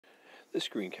This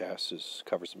screencast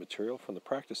covers the material from the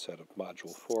practice set of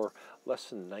Module 4,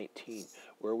 Lesson 19,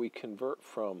 where we convert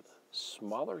from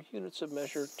smaller units of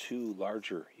measure to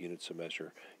larger units of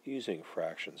measure using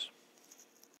fractions.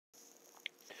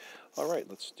 Alright,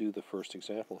 let's do the first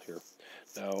example here.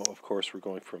 Now, of course, we're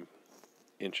going from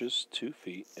inches to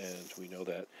feet, and we know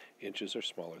that inches are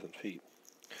smaller than feet.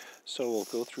 So we'll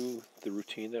go through the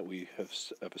routine that we have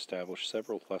established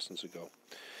several lessons ago.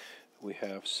 We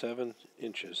have 7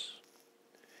 inches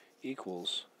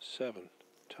equals 7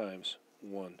 times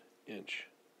 1 inch.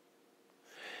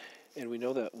 And we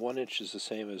know that 1 inch is the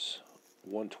same as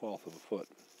 1/12 of a foot.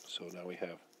 So now we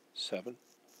have 7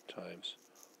 times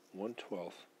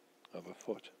 1/12 of a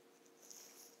foot.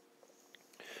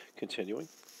 Continuing,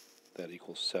 that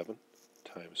equals 7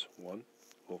 times 1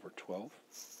 over 12,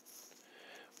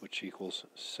 which equals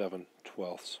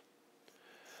 7/12.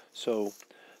 So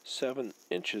 7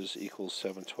 inches equals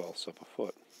 7/12 of a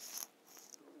foot.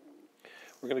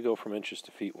 We're going to go from inches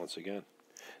to feet once again.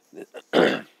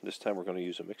 This time we're going to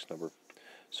use a mixed number.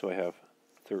 So I have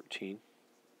 13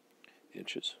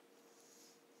 inches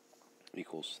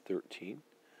equals 13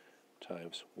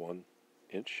 times 1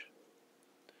 inch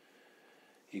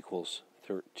equals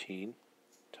 13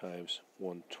 times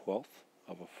 1/12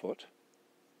 of a foot,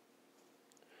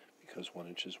 because 1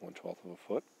 inch is 1/12 of a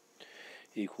foot,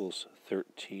 equals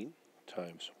 13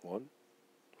 times 1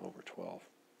 over 12.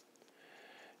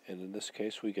 And in this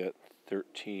case we get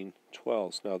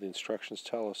 13/12. Now the instructions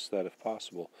tell us that if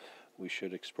possible we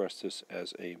should express this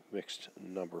as a mixed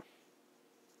number.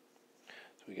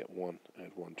 So we get 1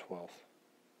 and 1/12.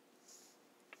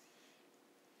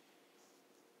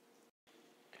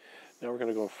 Now we're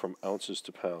going to go from ounces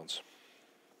to pounds.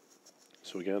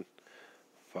 So again,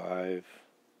 5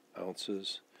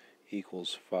 ounces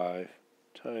equals 5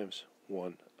 times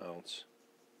 1 ounce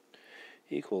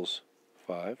equals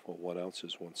 5. Well, 1 ounce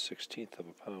is 1/16 of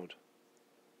a pound.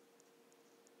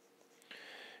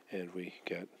 And we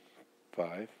get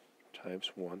 5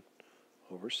 times 1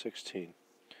 over 16.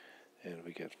 And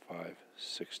we get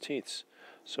 5/16.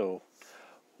 So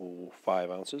 5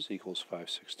 ounces equals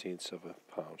 5/16 of a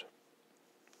pound.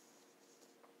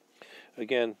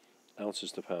 Again,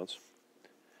 ounces to pounds.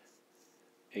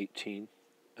 18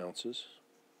 ounces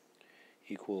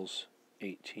equals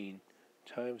 18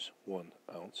 times 1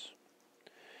 ounce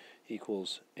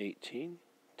equals 18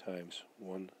 times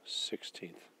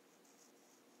 1/16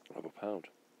 of a pound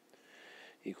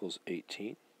equals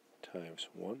 18 times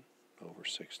 1 over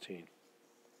 16.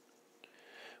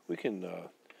 We can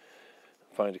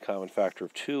find a common factor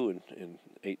of 2 in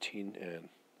 18 and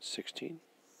 16.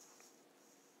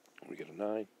 We get a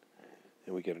 9,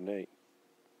 and we get an 8.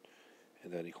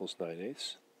 And that equals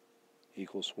 9/8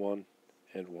 equals 1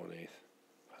 and 1/8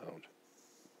 pound.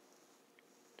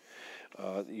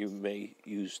 You may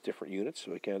use different units.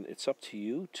 So again, it's up to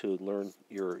you to learn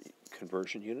your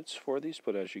conversion units for these,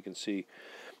 but as you can see,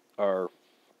 when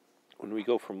we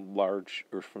go from large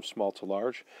or from small to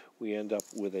large, we end up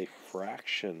with a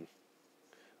fraction,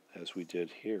 as we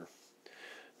did here.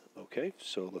 Okay,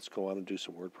 so let's go on and do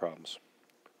some word problems.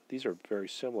 These are very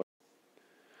similar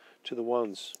to the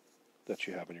ones that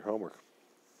you have in your homework.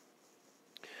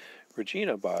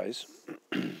 Regina buys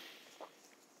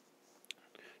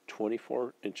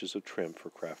 24 inches of trim for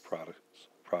craft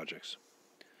projects.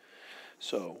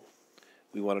 So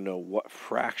we want to know what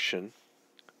fraction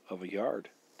of a yard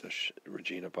does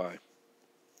Regina buy.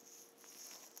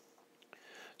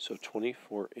 So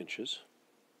 24 inches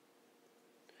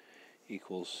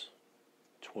equals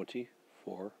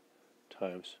 24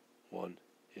 times 1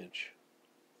 inch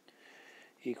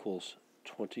equals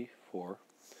 24.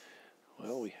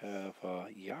 Well, we have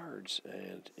yards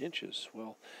and inches.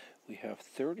 Well, we have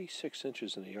 36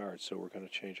 inches in a yard, so we're going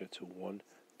to change it to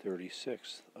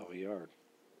 1/36 of a yard.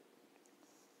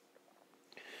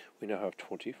 We now have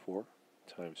 24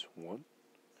 times 1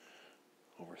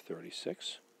 over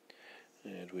 36,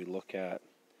 and we look at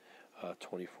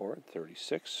 24 and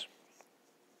 36.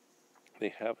 They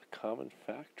have common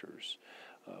factors.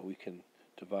 We can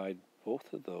divide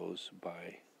both of those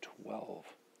by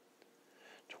 12.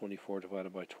 24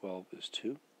 divided by 12 is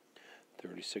 2.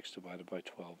 36 divided by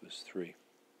 12 is 3.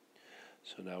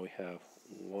 So now we have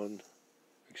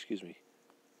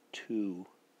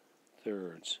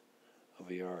 2/3 of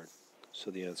a yard.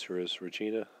 So the answer is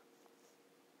Regina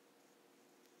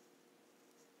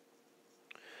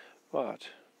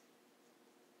bought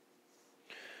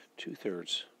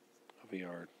 2/3 of a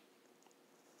yard.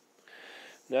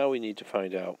 Now we need to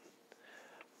find out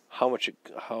how much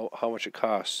it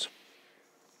costs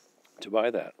to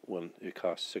buy that when it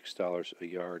costs $6 a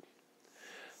yard.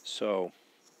 So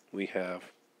we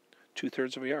have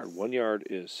 2/3 of a yard. 1 yard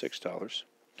is $6.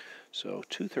 So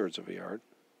 2/3 of a yard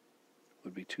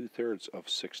would be 2/3 of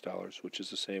 $6, which is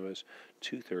the same as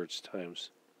 2/3 times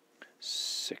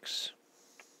 6.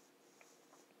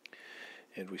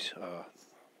 And we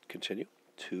continue.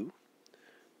 2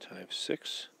 times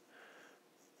 6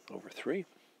 over 3.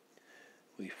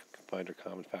 We find our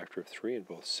common factor of 3 in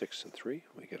both 6 and 3.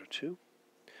 We get a 2.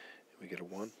 And we get a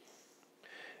 1.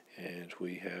 And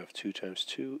we have 2 times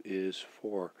 2 is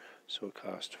 4. So it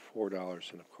cost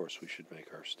 $4. And of course we should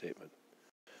make our statement.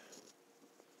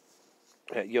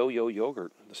 At Yo-Yo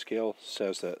Yogurt, the scale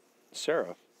says that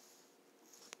Sarah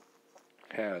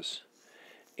has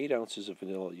 8 ounces of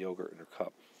vanilla yogurt in her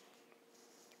cup.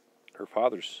 Her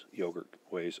father's yogurt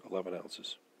weighs 11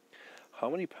 ounces. How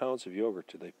many pounds of yogurt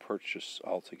did they purchase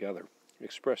altogether?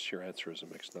 Express your answer as a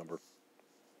mixed number.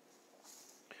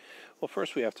 Well,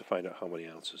 first we have to find out how many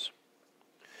ounces.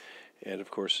 And of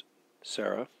course,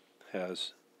 Sarah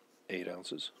has 8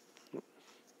 ounces.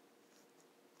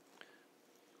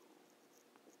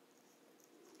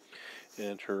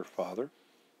 And her father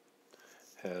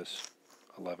has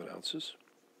 11 ounces.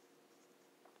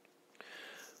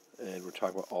 And we're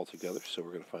talking about all together, so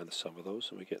we're going to find the sum of those,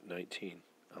 and we get 19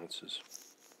 ounces.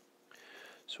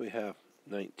 So we have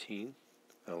 19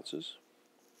 ounces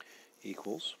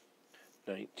equals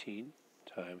 19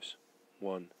 times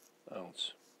 1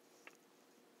 ounce.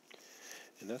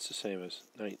 And that's the same as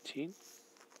 19.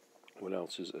 1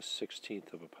 ounce is a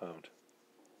 1/16 of a pound.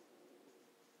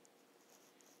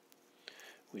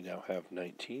 We now have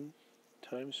 19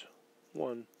 times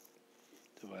 1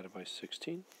 divided by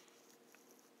 16.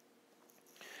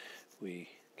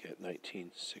 We get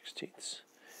 19/16.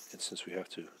 And since we have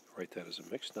to write that as a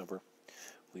mixed number,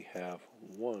 we have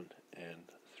 1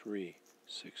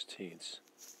 3/16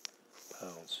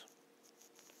 pounds.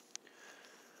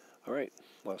 All right,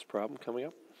 last problem coming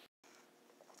up.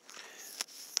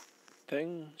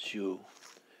 Feng Zhu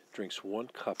drinks 1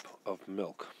 cup of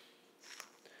milk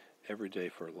every day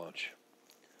for lunch.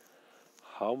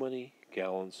 How many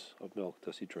gallons of milk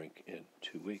does he drink in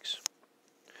 2 weeks?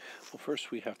 Well,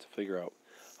 first we have to figure out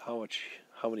how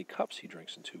many cups he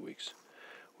drinks in 2 weeks.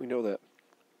 We know that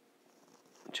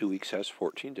 2 weeks has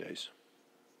 14 days.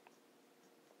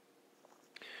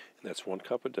 And that's 1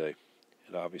 cup a day.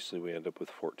 And obviously we end up with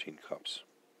 14 cups.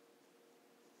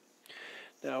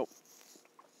 Now,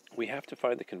 we have to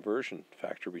find the conversion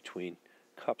factor between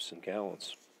cups and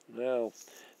gallons. Now,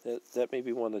 that may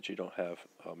be one that you don't have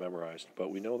memorized, but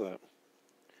we know that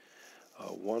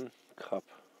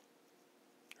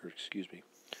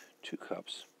 2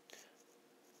 cups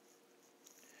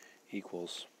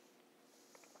equals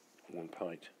 1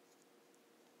 pint.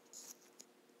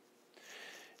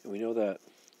 And we know that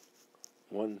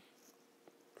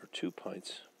 2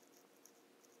 pints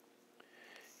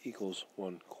equals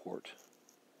 1 quart.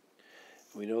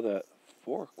 And we know that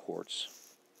 4 quarts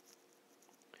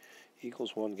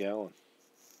equals 1 gallon.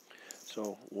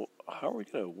 So how are we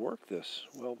going to work this?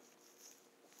 Well,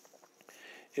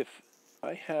 if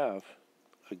I have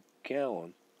a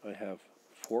gallon, I have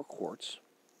 4 quarts.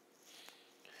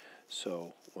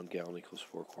 So 1 gallon equals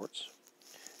 4 quarts.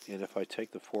 And if I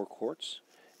take the 4 quarts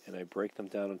and I break them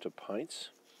down into pints,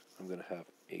 I'm going to have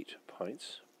 8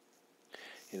 pints.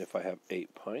 And if I have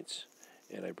 8 pints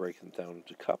and I break them down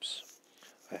into cups,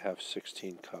 I have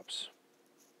 16 cups.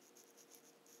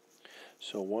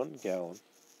 So 1 gallon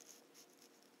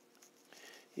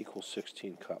equals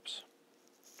 16 cups.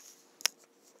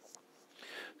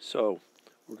 So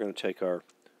we're going to take our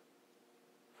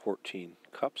 14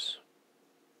 cups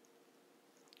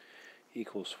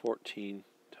equals 14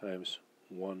 times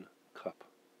 1 cup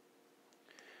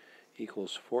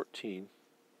equals 14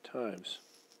 times,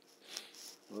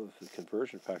 well, the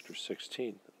conversion factor is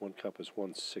 16. 1 cup is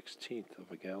 1/16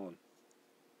 of a gallon.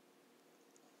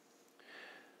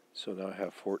 So now I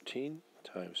have 14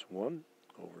 times 1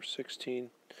 over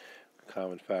 16, a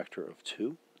common factor of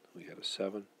 2. We get a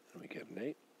 7 and we get an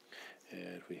 8,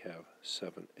 and we have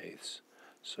 7/8.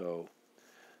 So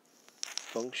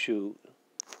Feng Zhu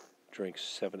drinks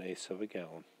 7/8 of a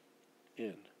gallon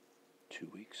in 2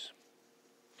 weeks.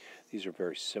 These are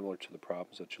very similar to the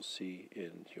problems that you'll see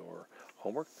in your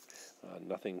homework.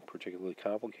 Nothing particularly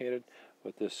complicated,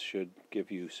 but this should give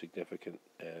you significant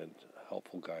and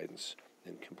helpful guidance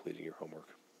in completing your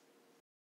homework.